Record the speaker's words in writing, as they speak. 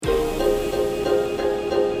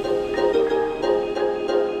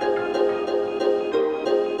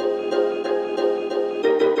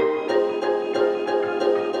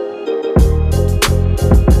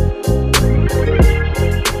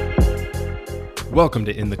Welcome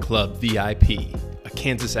to In the Club VIP, a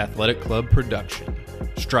Kansas Athletic Club production,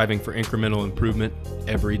 striving for incremental improvement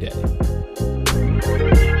every day.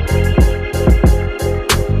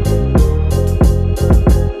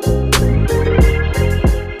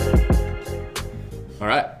 All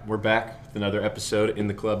right, we're back with another episode In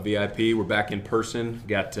the Club VIP. We're back in person.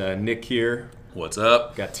 Got Nick here. What's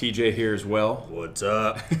up? Got TJ here as well. What's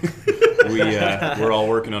up? We're all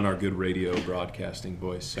working on our good radio broadcasting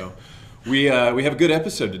voice, so we have a good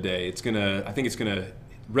episode today. I think it's gonna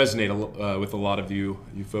resonate with a lot of you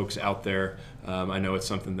folks out there. I know it's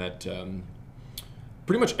something that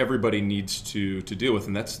pretty much everybody needs to deal with,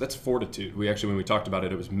 and that's fortitude. When we talked about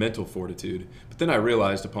it, it was mental fortitude. But then I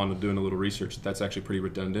realized upon doing a little research that that's actually pretty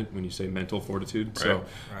redundant when you say mental fortitude. Right.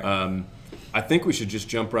 So I think we should just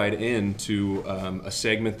jump right into a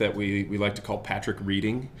segment that we like to call Patrick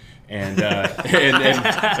Reading, and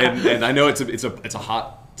I know it's a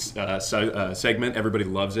hot segment. Everybody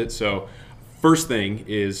loves it. So first thing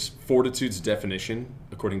is fortitude's definition,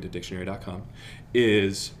 according to dictionary.com,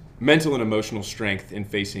 is mental and emotional strength in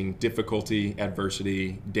facing difficulty,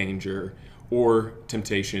 adversity, danger, or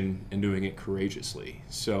temptation, and doing it courageously.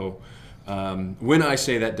 So when I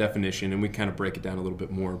say that definition, and we kind of break it down a little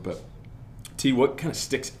bit more, but T, what kind of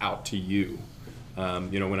sticks out to you?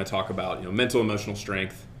 When I talk about mental, emotional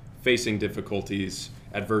strength, facing difficulties,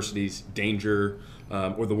 adversities, danger,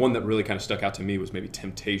 or the one that really kind of stuck out to me was maybe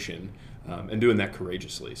temptation, and doing that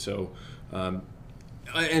courageously. So.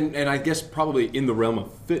 And I guess probably in the realm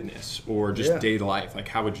of fitness or just day life, like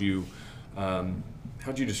how would you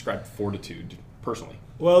describe fortitude personally?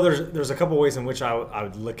 Well, there's a couple ways in which I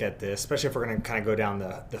would look at this, especially if we're going to kind of go down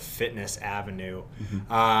the fitness avenue.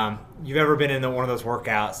 Mm-hmm. You've ever been in one of those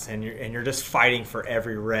workouts and you're just fighting for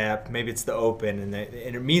every rep? Maybe it's the open and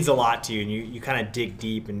it means a lot to you, and you kind of dig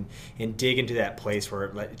deep and dig into that place where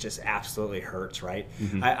it just absolutely hurts, right?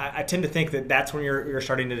 Mm-hmm. I tend to think that that's when you're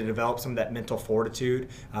starting to develop some of that mental fortitude,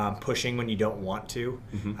 pushing when you don't want to.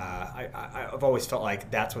 Mm-hmm. I've always felt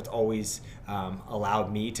like that's what's always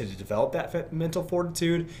allowed me to develop that mental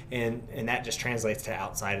fortitude. And that just translates to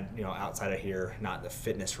outside of here, not the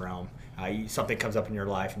fitness realm. Something comes up in your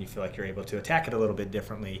life and you feel like you're able to attack it a little bit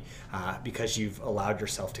differently because you've allowed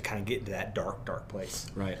yourself to kind of get into that dark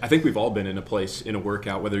place. Right. I think we've all been in a place in a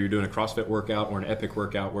workout, whether you're doing a CrossFit workout or an epic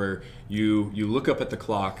workout, where you look up at the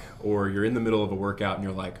clock or you're in the middle of a workout and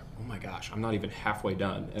you're like, oh my gosh, I'm not even halfway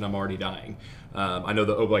done and I'm already dying. I know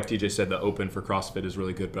like TJ said, the open for CrossFit is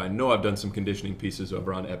really good, but I know I've done some conditioning pieces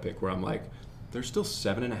over on Epic where I'm like, there's still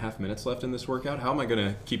 7.5 minutes left in this workout. How am I going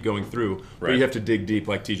to keep going through? Right. But you have to dig deep,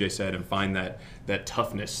 like TJ said, and find that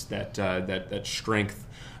toughness, that strength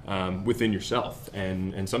within yourself.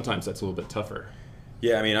 And sometimes that's a little bit tougher.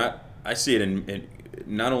 Yeah, I mean, I see it in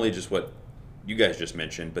not only just what you guys just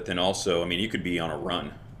mentioned, but then also, I mean, you could be on a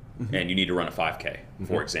run, mm-hmm. and you need to run a 5K, mm-hmm.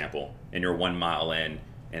 for example, and you're 1 mile in,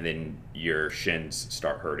 and then your shins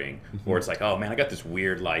start hurting, mm-hmm. or it's like, oh man, I got this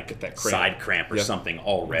weird that side cramp or something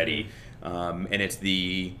already. Mm-hmm. And it's do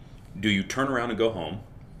you turn around and go home,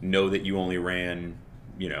 know that you only ran,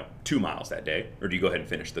 2 miles that day, or do you go ahead and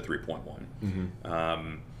finish the 3.1?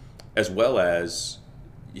 Mm-hmm. As well as,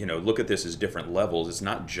 look at this as different levels. It's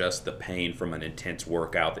not just the pain from an intense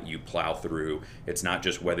workout that you plow through. It's not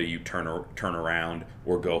just whether you turn around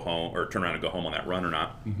or go home, or turn around and go home on that run or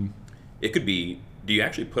not. Mm-hmm. It could be, do you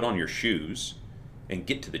actually put on your shoes and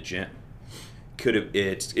get to the gym?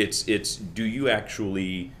 It's do you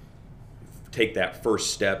actually take that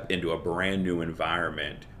first step into a brand new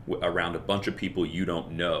environment around a bunch of people you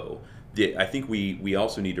don't know? I think we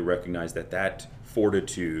also need to recognize that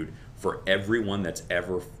fortitude for everyone that's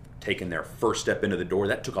ever taken their first step into the door,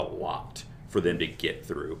 that took a lot for them to get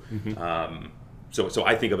through. Mm-hmm. So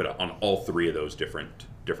I think of it on all three of those different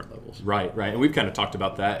levels. Right. And we've kind of talked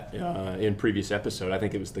about that in previous episode. I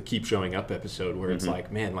think it was the Keep Showing Up episode where it's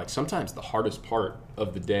like, man, sometimes the hardest part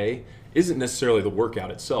of the day isn't necessarily the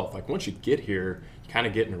workout itself. Like once you get here, you kind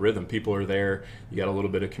of get in a rhythm. People are there. You got a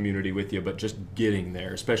little bit of community with you, but just getting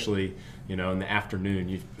there, especially, in the afternoon,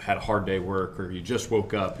 you've had a hard day work or you just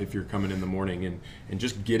woke up if you're coming in the morning, and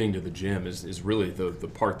just getting to the gym is really the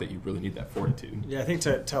part that you really need that fortitude. Yeah, I think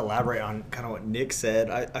to elaborate on kind of what Nick said,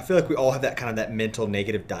 I feel like we all have that kind of that mental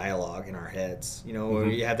negative dialogue in our heads, where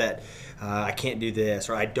you have that, I can't do this,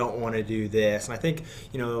 or I don't want to do this. And I think,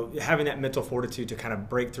 having that mental fortitude to kind of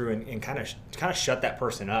break through and kind of shut that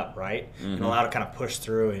person up, right? Mm-hmm. And allow to kind of push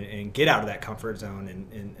through and get out of that comfort zone.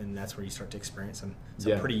 And that's where you start to experience some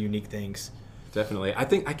pretty unique things. Definitely. I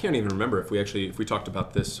think I can't even remember if we talked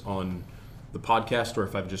about this on the podcast or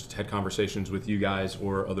if I've just had conversations with you guys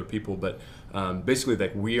or other people, but basically,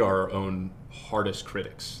 like, we are our own hardest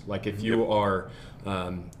critics. Like, if you are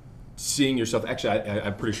seeing yourself, actually,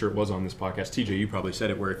 I'm pretty sure it was on this podcast, TJ, you probably said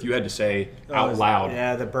it, where if you had to say out loud.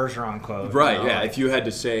 Yeah, the Bergeron quote. Right, you know, yeah. If you had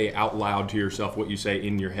to say out loud to yourself what you say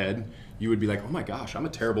in your head, you would be like, oh my gosh, I'm a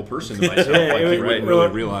terrible person to myself. Yeah, like, you wouldn't really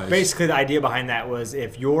realize. Basically, the idea behind that was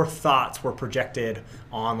if your thoughts were projected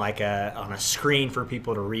on on a screen for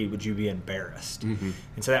people to read, would you be embarrassed? And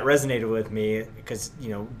so that resonated with me because, you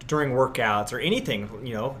know, during workouts or anything,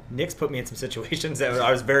 you know, Nick's put me in some situations that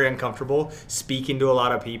I was very uncomfortable speaking to a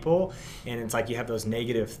lot of people, and it's like you have those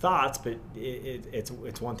negative thoughts, but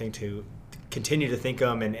it's one thing to continue to think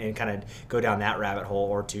them and kind of go down that rabbit hole,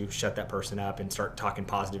 or to shut that person up and start talking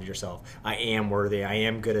positive to yourself. I am worthy. I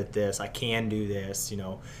am good at this. I can do this. You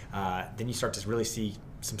know, then you start to really see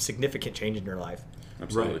some significant change in your life.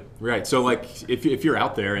 Absolutely. Right. So, like, if you're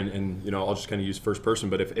out there, and you know, I'll just kind of use first person,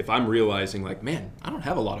 but if I'm realizing, like, man, I don't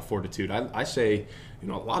have a lot of fortitude. I say, you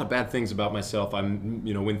know, a lot of bad things about myself. I'm,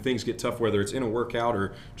 you know, when things get tough, whether it's in a workout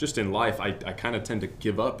or just in life, I kind of tend to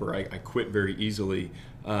give up, or I quit very easily.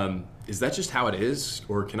 Is that just how it is,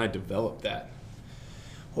 or can I develop that?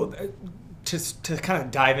 Well, to kind of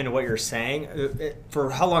dive into what you're saying, for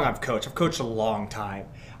how long I've coached a long time.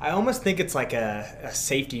 I almost think it's like a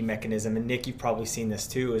safety mechanism, and Nick, you've probably seen this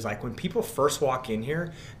too, is like when people first walk in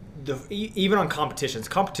here, even on competitions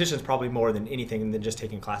probably more than anything than just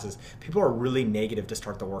taking classes, people are really negative to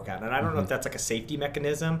start the workout. And I don't know if that's like a safety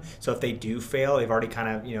mechanism. So if they do fail, they've already kind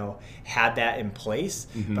of, you know, had that in place.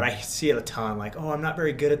 But I see it a ton, like, oh, I'm not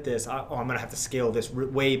very good at this. I'm going to have to scale this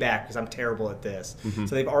way back because I'm terrible at this.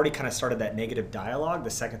 So they've already kind of started that negative dialogue the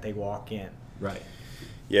second they walk in. Right.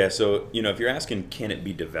 Yeah, so, you know, if you're asking, can it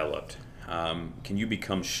be developed? Can you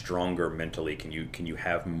become stronger mentally? Can you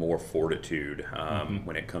have more fortitude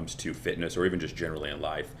when it comes to fitness, or even just generally in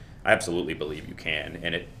life? I absolutely believe you can,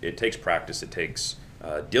 and it takes practice. It takes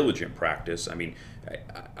diligent practice. I mean,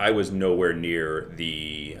 I was nowhere near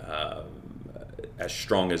the as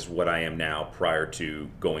strong as what I am now prior to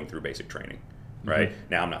going through basic training. Right.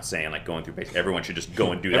 Now, I'm not saying like going through basic. Everyone should just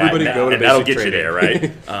go and do that. Everybody go to and that'll get basic you there,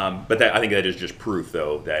 right? But I think that is just proof,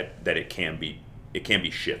 though, that it can be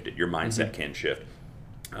shifted. Your mindset can shift.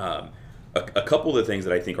 A couple of the things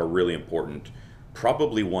that I think are really important,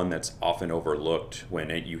 probably one that's often overlooked when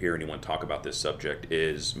you hear anyone talk about this subject,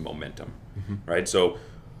 is momentum. Right. So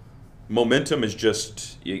momentum is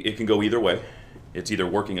just, it can go either way. It's either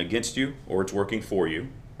working against you or it's working for you.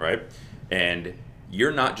 Right. And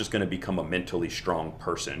you're not just going to become a mentally strong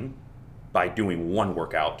person by doing one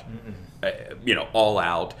workout, you know, all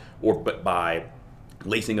out, but by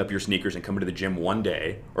lacing up your sneakers and coming to the gym one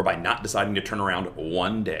day, or by not deciding to turn around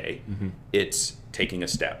one day. It's taking a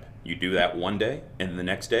step. You do that one day, and the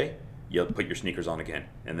next day, you put your sneakers on again.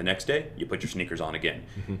 And the next day, you put your sneakers on again.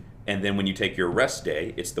 And then when you take your rest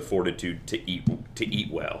day, it's the fortitude to eat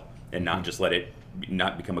well and not just let it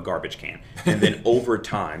not become a garbage can. And then over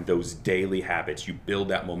time, those daily habits, you build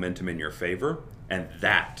that momentum in your favor, and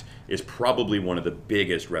that is probably one of the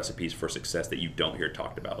biggest recipes for success that you don't hear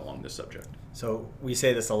talked about along this subject. So we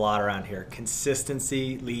say this a lot around here.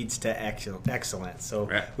 Consistency leads to excellence. So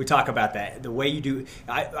we talk about that. The way you do,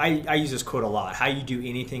 I use this quote a lot. How you do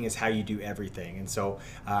anything is how you do everything. And so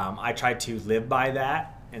I try to live by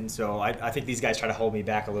that. And so I think these guys try to hold me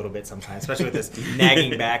back a little bit sometimes, especially with this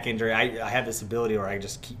nagging back injury. I have this ability where I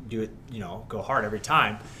just do it, you know, go hard every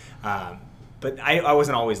time. But I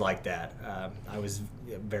wasn't always like that. I was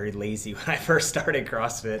very lazy when I first started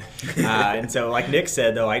CrossFit. And so like Nick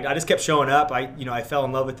said, though, I just kept showing up. I fell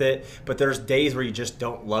in love with it. But there's days where you just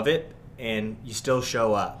don't love it, and you still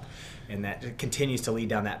show up. And that continues to lead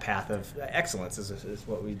down that path of excellence is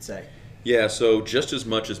what we'd say. Yeah, so just as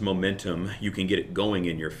much as momentum, you can get it going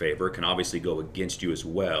in your favor, can obviously go against you as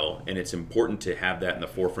well. And it's important to have that in the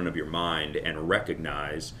forefront of your mind and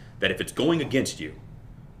recognize that if it's going against you,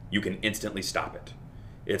 you can instantly stop it.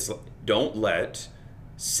 Don't let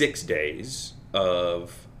 6 days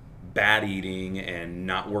of bad eating and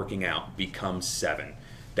not working out become 7.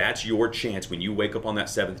 That's your chance when you wake up on that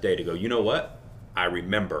 7th day to go, you know what? I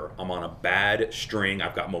remember I'm on a bad string.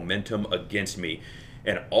 I've got momentum against me.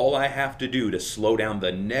 And all I have to do to slow down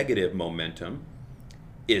the negative momentum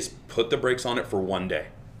is put the brakes on it for one day.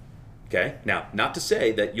 Okay? Now, not to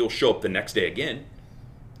say that you'll show up the next day again,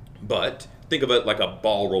 but think of it like a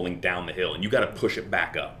ball rolling down the hill, and you got to push it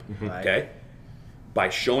back up. Okay? By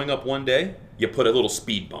showing up one day, you put a little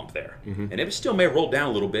speed bump there. And it still may roll down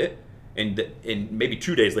a little bit, and maybe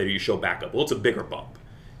 2 days later you show back up. Well, it's a bigger bump.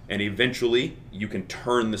 And eventually you can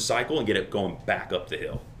turn the cycle and get it going back up the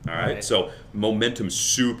hill. All right. Right. So momentum's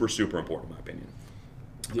super, super important in my opinion.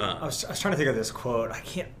 I was trying to think of this quote. I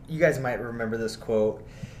can't. You guys might remember this quote,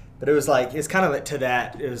 but it was like it's kind of like to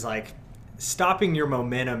that. It was like stopping your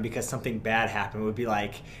momentum because something bad happened would be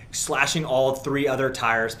like slashing all 3 other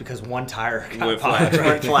tires because one tire went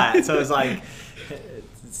flat. So it's like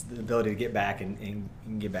it's the ability to get back and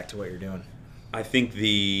get back to what you're doing. I think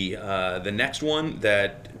the next one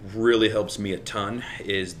that really helps me a ton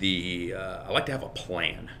is I like to have a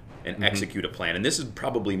plan and execute a plan, and this is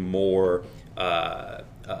probably more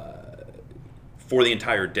for the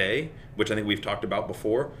entire day, which I think we've talked about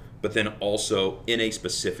before, but then also in a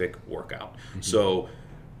specific workout. So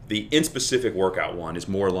the in specific workout one is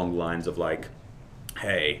more along the lines of like,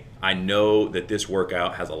 hey, I know that this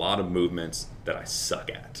workout has a lot of movements that I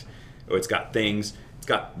suck at. Or it's got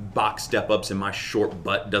box step-ups and my short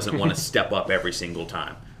butt doesn't want to step up every single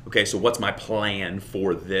time. Okay, so what's my plan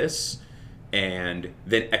for this? And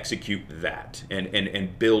then execute that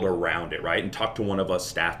and build around it, right? And talk to one of us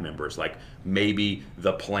staff members. Like maybe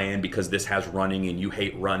the plan, because this has running and you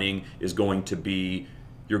hate running, is going to be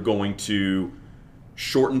you're going to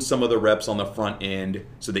shorten some of the reps on the front end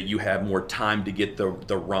so that you have more time to get the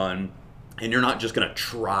run. And you're not just going to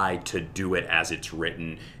try to do it as it's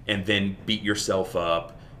written and then beat yourself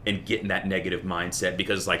up and get in that negative mindset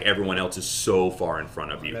because like everyone else is so far in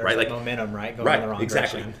front of you, There's right? Like momentum, right? Going in the wrong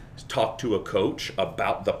exactly. direction. Talk to a coach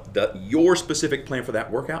about your specific plan for that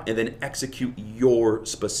workout, and then execute your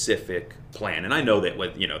specific plan. And I know that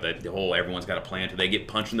with the whole everyone's got a plan till they get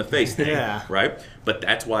punched in the face thing, Yeah. right? But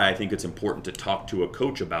that's why I think it's important to talk to a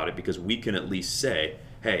coach about it, because we can at least say,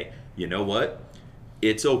 hey, you know what?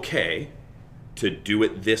 It's okay to do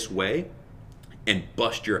it this way and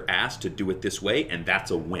bust your ass to do it this way, and that's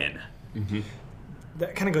a win.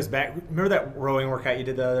 That kind of goes back. Remember that rowing workout you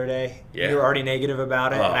did the other day? Yeah. You were already negative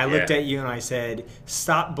about it. Oh, and I looked yeah. at you and I said,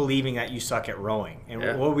 stop believing that you suck at rowing. And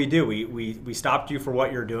Yeah. what did we do? We stopped you for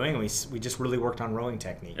what you're doing, and we just really worked on rowing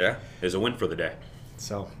technique. Yeah, it's a win for the day.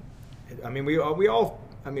 So, I mean, we all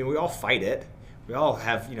fight it. We all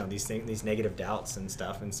have these negative doubts and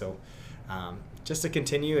stuff, and so just to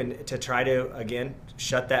continue and to try to again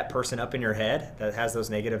shut that person up in your head that has those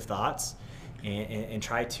negative thoughts, and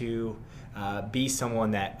try to be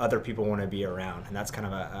someone that other people want to be around, and that's kind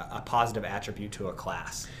of a positive attribute to a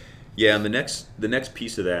class. Yeah, and the next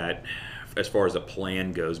piece of that, as far as a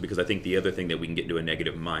plan goes, because I think the other thing that we can get into a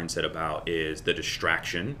negative mindset about is the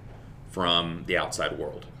distraction from the outside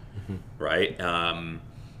world, right?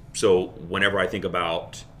 So whenever I think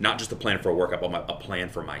about not just a plan for a workout, but a plan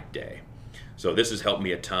for my day. So this has helped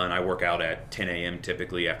me a ton. I work out at 10 a.m.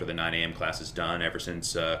 typically after the 9 a.m. class is done ever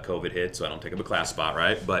since COVID hit, so I don't take up a class spot,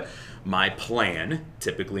 right? But my plan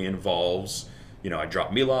typically involves, I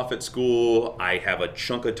drop Mila off at school. I have a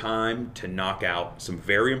chunk of time to knock out some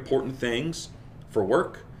very important things for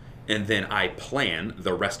work, and then I plan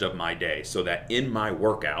the rest of my day so that in my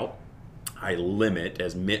workout, I limit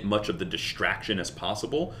as much of the distraction as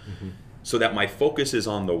possible so that my focus is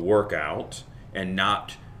on the workout and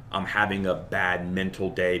not I'm having a bad mental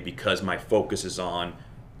day because my focus is on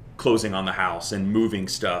closing on the house and moving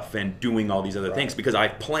stuff and doing all these other things, because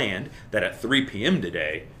I've planned that at 3 p.m.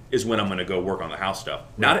 today is when I'm going to go work on the house stuff.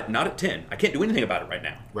 Not at 10. I can't do anything about it right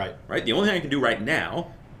now. Right? The only thing I can do right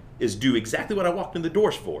now is do exactly what I walked in the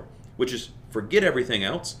doors for, which is forget everything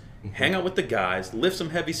else, hang out with the guys, lift some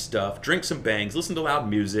heavy stuff, drink some bangs, listen to loud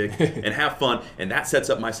music, and have fun. And that sets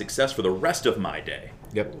up my success for the rest of my day.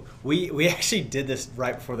 Yep. We actually did this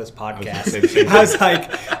right before this podcast. I was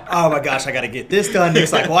like, oh my gosh, I got to get this done.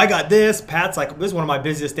 Nick's like, well, I got this. Pat's like, this is one of my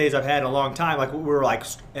busiest days I've had in a long time. Like, we were like,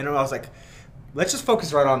 and I was like, let's just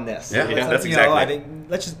focus right on this. Yeah, that's exactly. I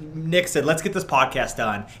think Nick said, let's get this podcast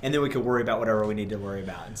done, and then we could worry about whatever we need to worry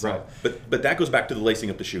about. And so, right. But that goes back to the lacing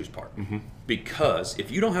up the shoes part. Because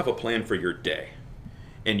if you don't have a plan for your day,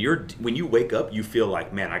 and when you wake up, you feel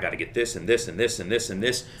like, man, I got to get this and this and this and this and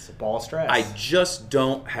this. It's a ball of stress. I just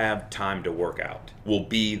don't have time to work out. Will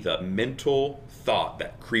be the mental thought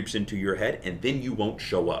that creeps into your head, and then you won't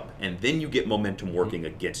show up, and then you get momentum working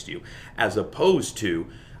against you, as opposed to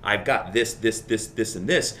I've got this, and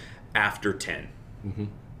this after 10.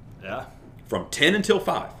 Yeah. From 10 until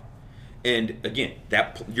 5. And again,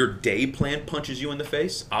 that your day plan punches you in the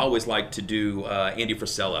face. I always like to do, Andy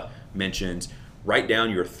Frisella mentions, write down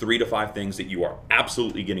your 3 to 5 things that you are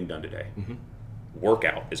absolutely getting done today.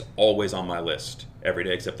 Workout is always on my list every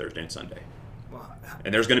day except Thursday and Sunday.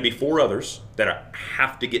 And there's going to be 4 others that I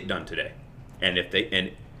have to get done today.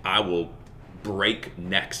 And I will break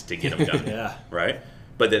necks to get them done. Yeah. Right?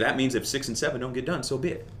 But that means if 6 and 7 don't get done, so be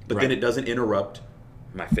it. But then it doesn't interrupt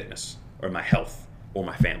my fitness or my health or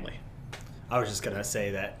my family. I was just gonna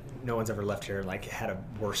say that no one's ever left here like had a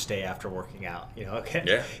worse day after working out. Okay.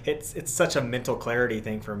 Yeah. It's such a mental clarity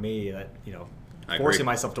thing for me that I forcing agree.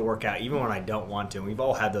 myself to work out even when I don't want to. And we've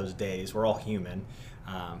all had those days. We're all human.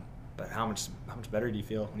 But how much better do you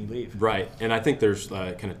feel when you leave? Right, and I think there's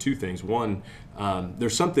kind of two things. One,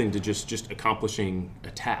 there's something to just accomplishing a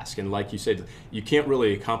task, and like you said, you can't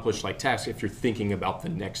really accomplish like tasks if you're thinking about the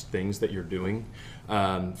next things that you're doing.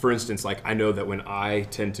 For instance, like I know that when I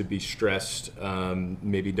tend to be stressed,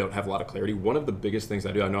 maybe don't have a lot of clarity, one of the biggest things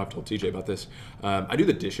I do, I know I've told TJ about this, I do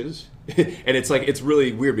the dishes, and it's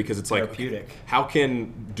really weird because it's like, therapeutic. how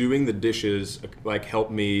can doing the dishes like help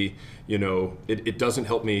me? It doesn't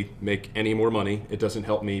help me make any more money. It doesn't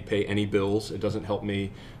help me pay any bills. It doesn't help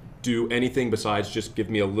me do anything besides just give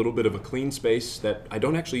me a little bit of a clean space that I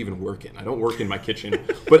don't actually even work in. I don't work in my kitchen,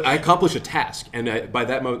 but I accomplish a task. And by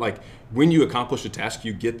that moment, like when you accomplish a task,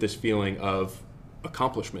 you get this feeling of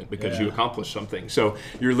accomplishment because you accomplished something. So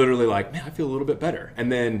you're literally like, man, I feel a little bit better.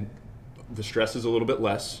 And then the stress is a little bit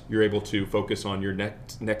less. You're able to focus on your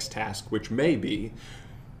next task, which may be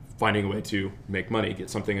finding a way to make money, get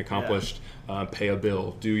something accomplished, pay a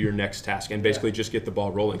bill, do your next task, and basically just get the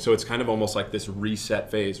ball rolling. So it's kind of almost like this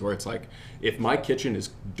reset phase where it's like, if my kitchen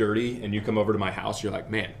is dirty and you come over to my house, you're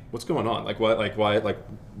like, man, what's going on? Like what? Like why? Like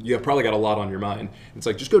you have probably got a lot on your mind. It's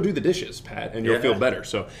like, just go do the dishes, Pat, and you'll feel better.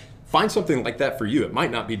 So find something like that for you. It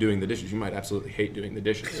might not be doing the dishes. You might absolutely hate doing the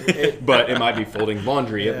dishes, but it might be folding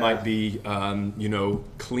laundry. It might be,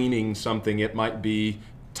 cleaning something. It might be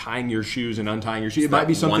tying your shoes and untying your shoes. It might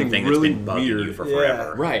be something one thing really that's been bugging weird you for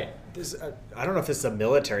forever. Right. I don't know if this is a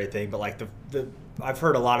military thing, but like I've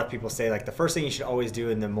heard a lot of people say like the first thing you should always do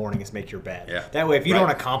in the morning is make your bed. Yeah. That way, if you Right.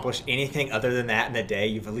 don't accomplish anything other than that in the day,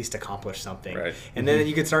 you've at least accomplished something. Right. And then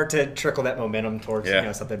you can start to trickle that momentum towards Yeah.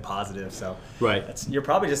 something positive. So Right. you're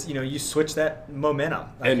probably just you switch that momentum.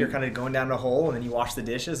 Like And- you're kind of going down a hole, and then you wash the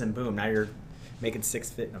dishes, and boom, now you're making 6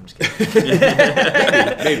 fit. No, I'm just kidding.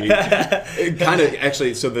 Maybe. Kind of,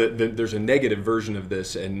 actually, so there's a negative version of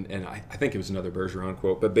this, and I think it was another Bergeron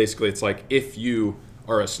quote, but basically it's like, if you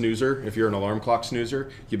are a snoozer, if you're an alarm clock snoozer,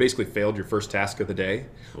 you basically failed your first task of the day.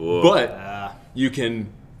 Whoa. But you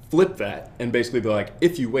can flip that and basically be like,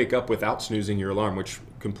 if you wake up without snoozing your alarm, which,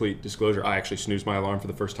 complete disclosure, I actually snoozed my alarm for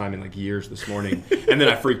the first time in like years this morning, and then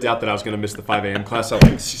I freaked out that I was going to miss the 5 a.m. class. I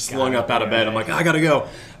like slung up out of bed. I'm like, I gotta go.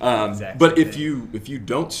 Exactly. But if you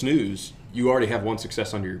don't snooze, you already have one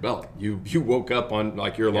success under your belt. You woke up on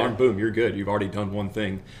like your alarm, boom, you're good. You've already done one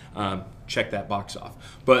thing. Check that box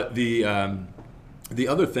off. But the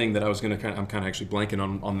other thing that I was going to I'm kind of actually blanking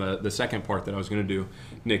on the second part that I was going to do.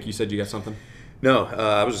 Nick, you said you got something? No,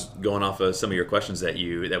 I was just going off of some of your questions that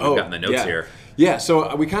we've got in the notes here. Yeah,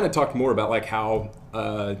 so we kind of talked more about like how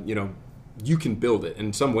you can build it,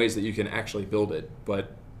 and some ways that you can actually build it,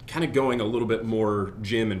 but kind of going a little bit more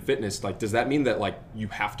gym and fitness, like does that mean that like you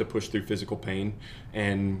have to push through physical pain?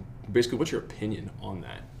 And basically, what's your opinion on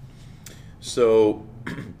that? So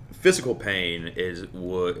physical pain is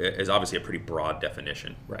obviously a pretty broad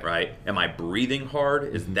definition, right? Am I breathing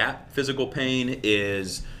hard? Is that physical pain?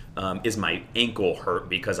 Is my ankle hurt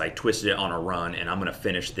because I twisted it on a run and I'm going to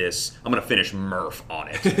finish this? I'm going to finish Murph on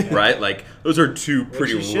it, right? Like those are two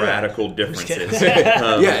pretty radical differences.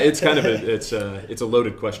 Yeah, it's kind of it's a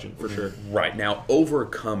loaded question for sure. Right. Now,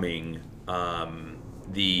 overcoming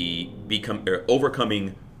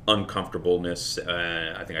overcoming uncomfortableness,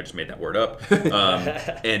 I think I just made that word up,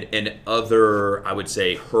 and other, I would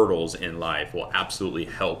say, hurdles in life will absolutely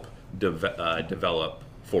help develop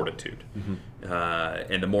fortitude.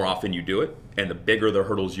 And the more often you do it, and the bigger the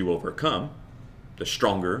hurdles you overcome, the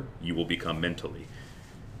stronger you will become mentally.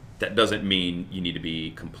 That doesn't mean you need to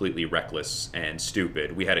be completely reckless and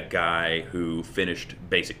stupid. We had a guy who finished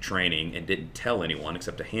basic training and didn't tell anyone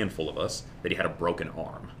except a handful of us that he had a broken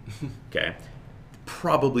arm. Okay?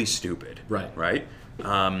 Probably stupid. Right?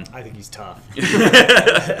 I think he's tough.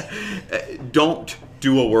 Don't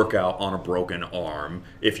do a workout on a broken arm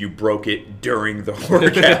if you broke it during the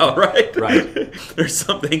workout, right? Right. There's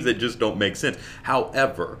some things that just don't make sense.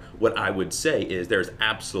 However, what I would say is there's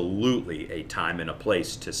absolutely a time and a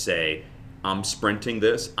place to say, I'm sprinting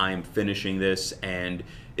this, I'm finishing this, and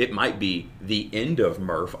it might be the end of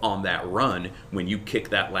Murph on that run when you kick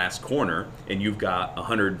that last corner and you've got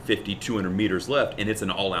 150, 200 meters left and it's an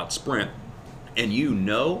all-out sprint. And you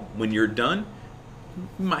know when you're done,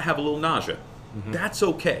 you might have a little nausea. That's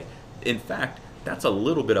okay. In fact, that's a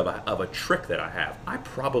little bit of a trick that I have. I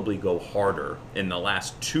probably go harder in the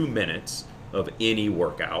last 2 minutes of any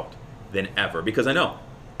workout than ever because I know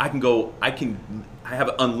I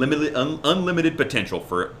have unlimited potential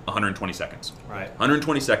for 120 seconds. Right.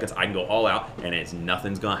 120 seconds, I can go all out and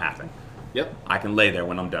nothing's going to happen. Yep. I can lay there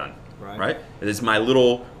when I'm done. Right. It's my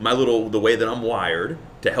little the way that I'm wired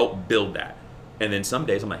to help build that. And then some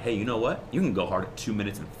days I'm like, hey, you know what? You can go hard at 2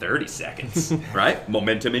 minutes and 30 seconds, right?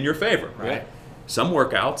 Momentum in your favor. Right. Some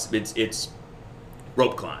workouts, it's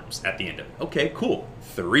rope climbs at the end of it. Okay, cool.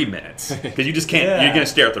 3 minutes. Because you just can't, you're going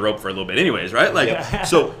to stare at the rope for a little bit anyways, right? Like,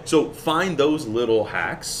 so find those little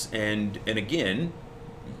hacks and again,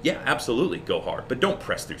 yeah, absolutely go hard. But don't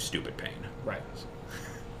press through stupid pain. Right.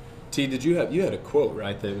 T, you had a quote,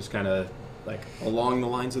 right, that was kind of like along the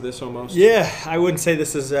lines of this almost? Yeah, I wouldn't say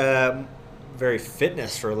this is very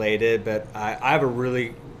fitness related, but I have a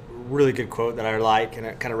really good quote that I like, and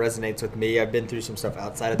it kind of resonates with me. I've been through some stuff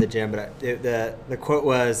outside of the gym, but the quote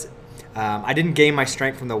was, I didn't gain my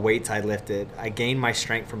strength from the weights I lifted. I gained my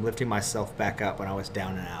strength from lifting myself back up when I was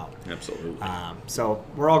down and out. Absolutely. So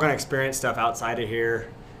we're all going to experience stuff outside of here,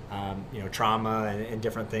 trauma and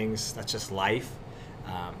different things. That's just life.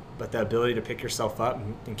 But the ability to pick yourself up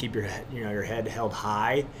and keep your head held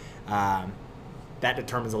high, that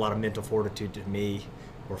determines a lot of mental fortitude to me,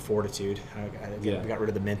 or fortitude. We got rid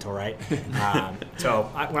of the mental, right? So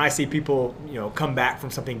when I see people, come back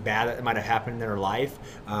from something bad that might have happened in their life,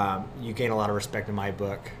 you gain a lot of respect in my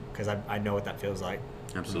book, because I know what that feels like.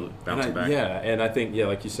 Absolutely. Bouncing back. Yeah, and I think,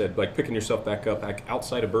 like you said, like picking yourself back up, like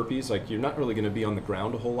outside of burpees, like you're not really going to be on the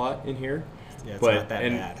ground a whole lot in here. Yeah, it's not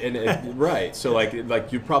that bad. Right. So like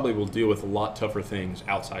you probably will deal with a lot tougher things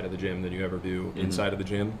outside of the gym than you ever do inside of the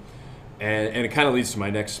gym. And it kind of leads to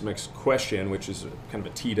my next question, which is kind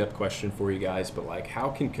of a teed up question for you guys. But like, how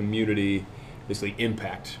can community basically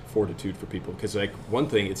impact fortitude for people? Because like one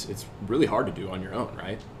thing, it's really hard to do on your own,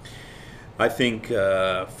 right? I think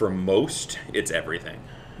for most, it's everything.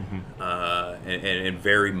 And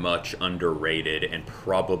very much underrated, and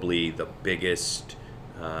probably the biggest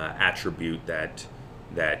attribute that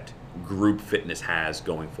group fitness has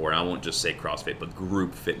going for it. I won't just say CrossFit, but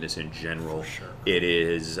group fitness in general. For sure. It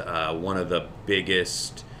is one of the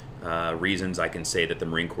biggest reasons I can say that the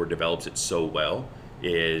Marine Corps develops it so well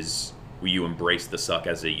is you embrace the suck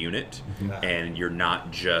as a unit, and you're not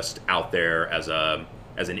just out there as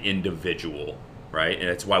an individual, right? And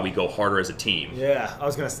it's why we go harder as a team. Yeah,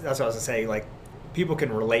 that's what I was gonna say. Like, people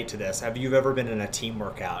can relate to this. Have you ever been in a team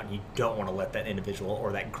workout and you don't want to let that individual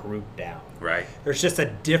or that group down? Right. There's just a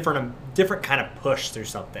different kind of push through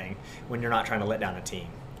something when you're not trying to let down a team.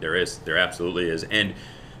 There absolutely is. And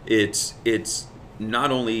it's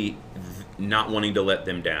not only not wanting to let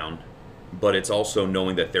them down, but it's also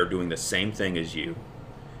knowing that they're doing the same thing as you.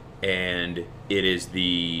 And it is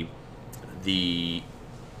the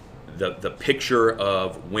picture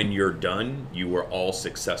of when you're done, you were all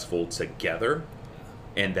successful together,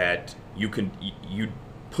 and that you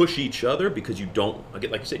push each other because you don't,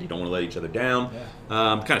 like you said, you don't want to let each other down.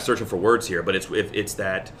 Yeah. I'm kind of searching for words here, but it's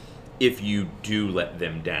that if you do let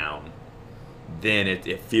them down, then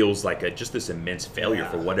it feels like just this immense failure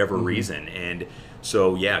for whatever reason. And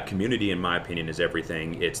so community in my opinion is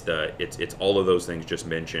everything. It's all of those things just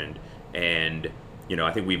mentioned, and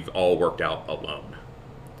I think we've all worked out alone.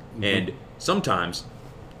 And sometimes,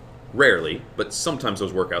 rarely, but sometimes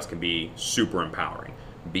those workouts can be super empowering,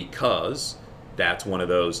 because that's one of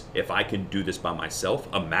those, if I can do this by myself,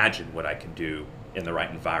 imagine what I can do in the right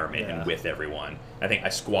environment and with everyone. I think I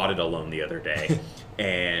squatted alone the other day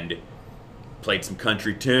and played some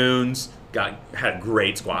country tunes, had a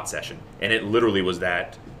great squat session. And it literally was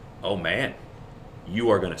that, oh man, you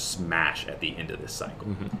are going to smash at the end of this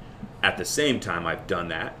cycle. At the same time, I've done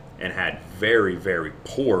that and had very, very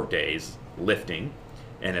poor days lifting.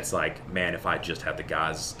 And it's like, man, if I just had the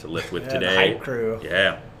guys to lift with today. The hype crew.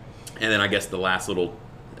 Yeah. And then I guess the last little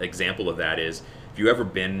example of that is, if you ever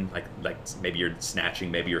been like maybe you're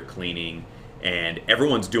snatching, maybe you're cleaning, and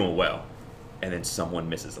everyone's doing well, and then someone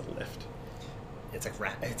misses a lift. It's like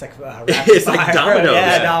it's like dominoes.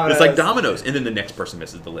 Dominoes. It's like dominoes, and then the next person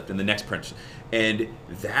misses the lift, and the next person, and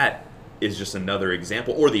that is just another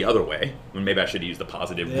example. Or the other way, and maybe I should use the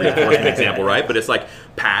positive reinforcement example, right? But it's like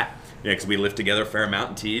Pat, because we lift together a fair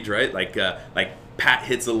amount in Teej, right? Like Pat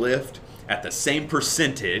hits a lift at the same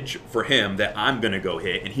percentage for him that I'm gonna go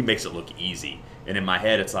hit, and he makes it look easy. And in my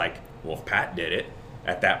head, it's like, well, if Pat did it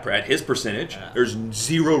at his percentage, there's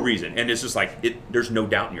zero reason, and it's just like there's no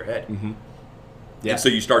doubt in your head. Yeah. And so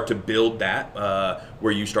you start to build that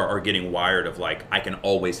where you are getting wired of like, I can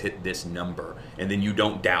always hit this number, and then you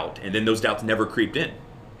don't doubt, and then those doubts never creeped in.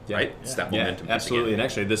 Right? It's that momentum. Absolutely. And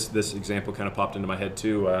actually, this example kind of popped into my head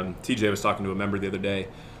too. TJ was talking to a member the other day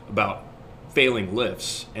about failing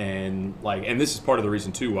lifts, and this is part of the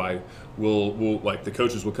reason too why we'll like the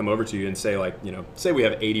coaches will come over to you and say, like, say we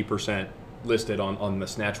have 80% listed on the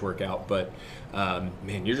snatch workout, but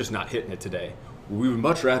man, you're just not hitting it today. We would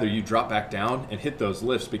much rather you drop back down and hit those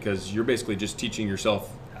lifts, because you're basically just teaching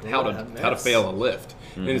yourself how to fail a lift.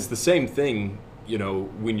 And it's the same thing, you know,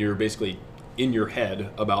 when you're basically in your head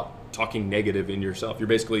about talking negative in yourself. You're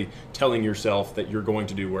basically telling yourself that you're going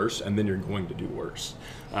to do worse, and then you're going to do worse.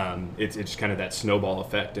 It's kind of that snowball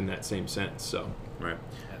effect in that same sense. So right.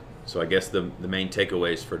 So I guess the main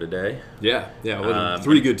takeaways for today. Yeah.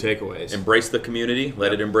 3 good takeaways. Embrace the community.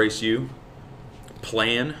 Let it embrace you.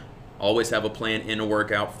 Plan. Always have a plan in a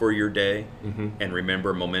workout for your day. And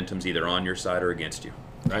remember, momentum's either on your side or against you.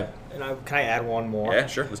 Right. And can I add one more? Yeah,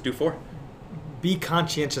 sure. Let's do 4. Be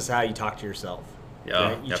conscientious of how you talk to yourself.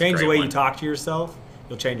 Yeah, okay? You change the way you talk to yourself,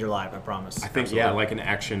 you'll change your life, I promise. I think, Absolutely. like an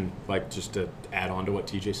action, like just to add on to what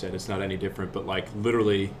TJ said, it's not any different, but like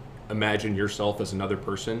literally imagine yourself as another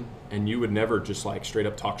person, and you would never just like straight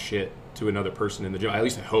up talk shit to another person in the gym. At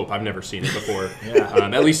least I hope. I've never seen it before.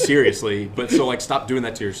 At least seriously. But so like stop doing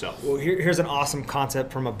that to yourself. Well, here's an awesome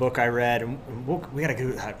concept from a book I read, and we gotta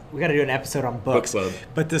do an episode on books. Book club.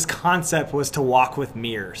 But this concept was to walk with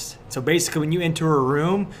mirrors. So basically, when you enter a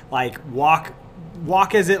room, like walk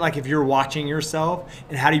as it like if you're watching yourself,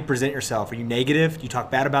 and how do you present yourself? Are you negative? Do you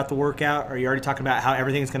talk bad about the workout? Are you already talking about how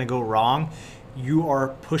everything's going to go wrong? You are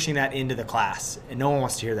pushing that into the class, and no one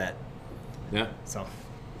wants to hear that. Yeah. So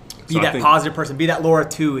be that positive person. Be that Laura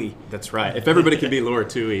Toohey. That's right. If everybody could be Laura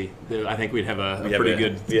Toohey, I think we'd have a pretty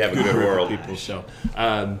good world. People. So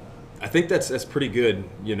I think that's pretty good.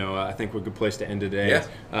 You know, I think we're a good place to end today.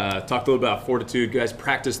 Yeah. Talked a little about Fortitude, guys.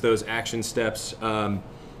 Practice those action steps.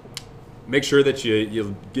 Make sure that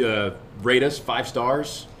you rate us 5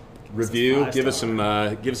 stars, review, give us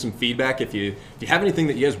some feedback. If you have anything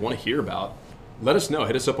that you guys want to hear about, let us know.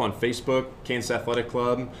 Hit us up on Facebook, Kansas Athletic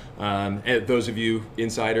Club. And those of you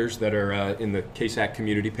insiders that are in the KSAC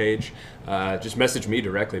community page, just message me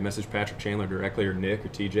directly. Message Patrick Chandler directly, or Nick, or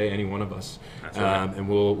TJ, any one of us. That's right. And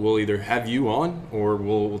we'll either have you on, or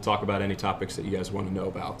we'll talk about any topics that you guys want to know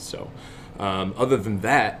about. So other than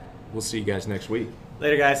that, we'll see you guys next week.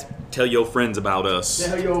 Later, guys. Tell your friends about us.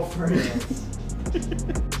 Tell your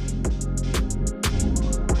friends.